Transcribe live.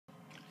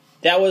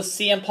That was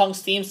CM Punk's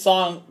theme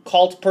song,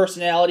 Cult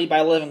Personality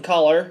by Living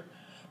Color.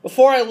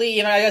 Before I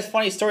leave, I got a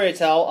funny story to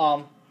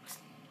tell.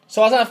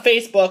 So I was on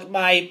Facebook.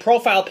 My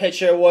profile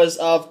picture was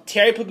of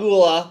Terry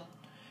Pagula,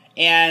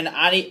 and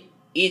on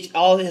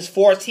all his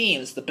 4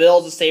 teams: the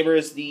Bills, the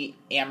Sabres, the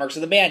Amherst,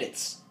 and the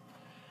Bandits.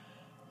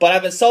 But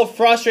I've been so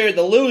frustrated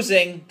with the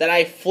losing that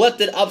I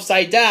flipped it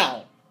upside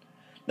down.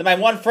 Then my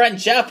one friend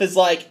Jeff is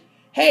like,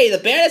 "Hey, the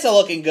Bandits are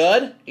looking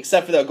good,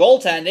 except for their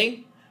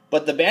goaltending.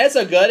 But the Bandits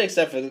are good,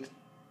 except for..."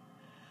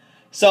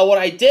 So what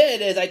I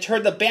did is I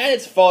turned the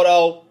Bandits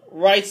photo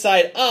right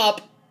side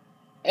up,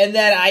 and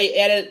then I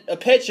added a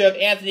picture of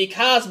Anthony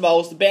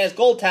Cosmos, the Bandits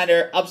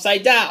goaltender,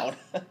 upside down.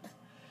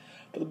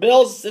 But the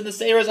Bills and the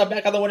Sabres are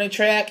back on the winning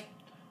track.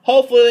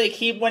 Hopefully they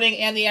keep winning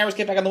and the Amherst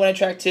get back on the winning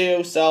track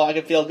too, so I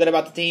can feel good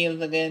about the team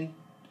again.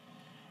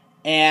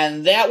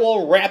 And that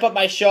will wrap up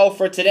my show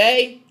for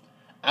today.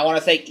 I want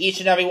to thank each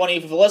and every one of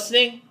you for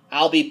listening.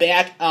 I'll be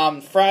back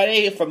on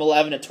Friday from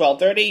 11 to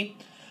 12:30.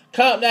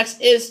 Coming up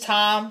next is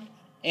Tom.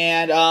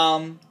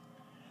 And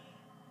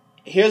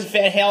here's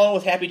Van Halen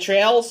with Happy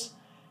Trails.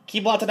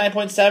 Keep on to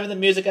 9.7 The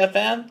Music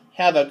FM.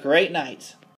 Have a great night.